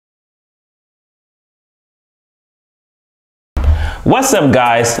What's up,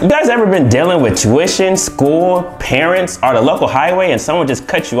 guys? You guys ever been dealing with tuition, school, parents, or the local highway and someone just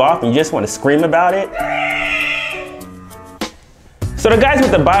cut you off and you just want to scream about it? So the guys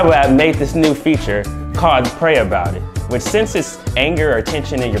with the Bible app made this new feature called Pray About It, which senses anger or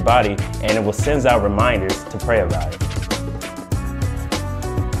tension in your body and it will send out reminders to pray about it.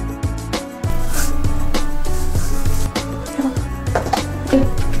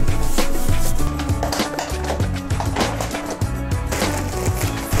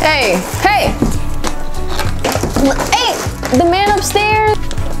 Hey, the man upstairs.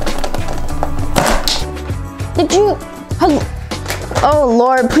 Did you? Oh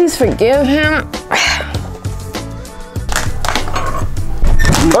Lord, please forgive him.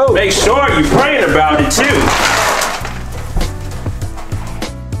 Oh, make sure you're praying about it too.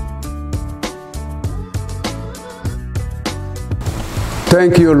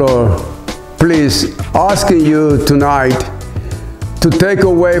 Thank you, Lord. Please, asking you tonight to take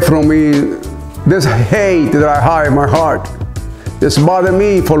away from me this hate that I have in my heart. This bothered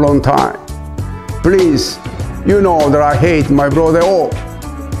me for a long time. Please, you know that I hate my brother all.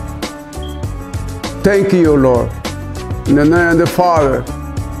 Thank you, Lord. In the name of the Father,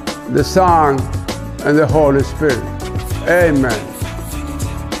 the Son, and the Holy Spirit. Amen.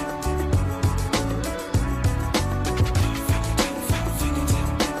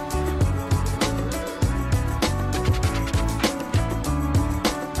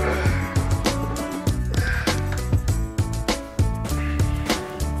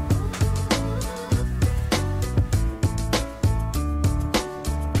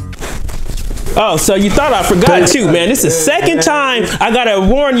 Oh, so you thought I forgot too, man. This is the second time I gotta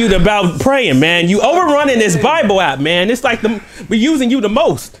warn you about praying, man. You overrunning this Bible app, man. It's like we're using you the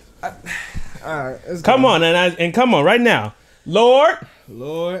most. All right, come on, and come on right now. Lord,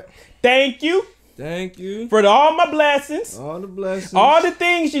 thank you for all my blessings. All the blessings. All the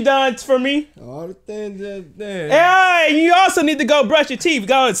things you done for me. All the things that done. Hey, you also need to go brush your teeth.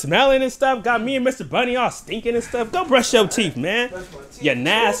 Go smelling and stuff. Got me and Mr. Bunny all stinking and stuff. Go brush your teeth, man. You're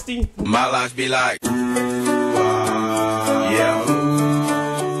nasty. My life be like, yeah.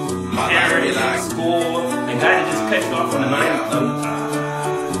 My life be like school. And guy just cut you off on the 9th.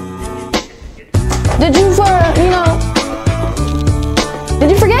 Did you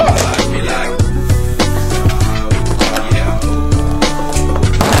did you forget?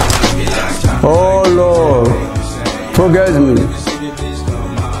 Oh Lord, forgive me.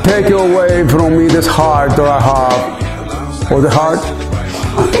 Take away from me this heart that I have. Or the heart?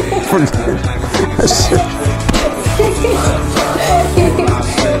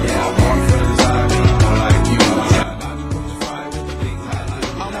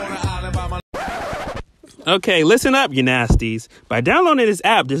 Okay, listen up, you nasties. By downloading this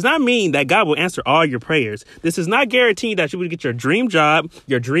app does not mean that God will answer all your prayers. This is not guaranteed that you will get your dream job,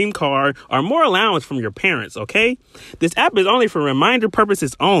 your dream car, or more allowance from your parents, okay? This app is only for reminder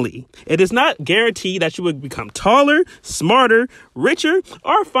purposes only. It is not guaranteed that you will become taller, smarter, richer,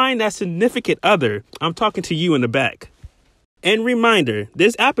 or find that significant other. I'm talking to you in the back. And reminder,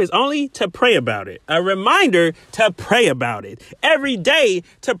 this app is only to pray about it. A reminder to pray about it. Every day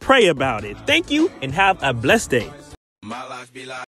to pray about it. Thank you and have a blessed day. my life be like.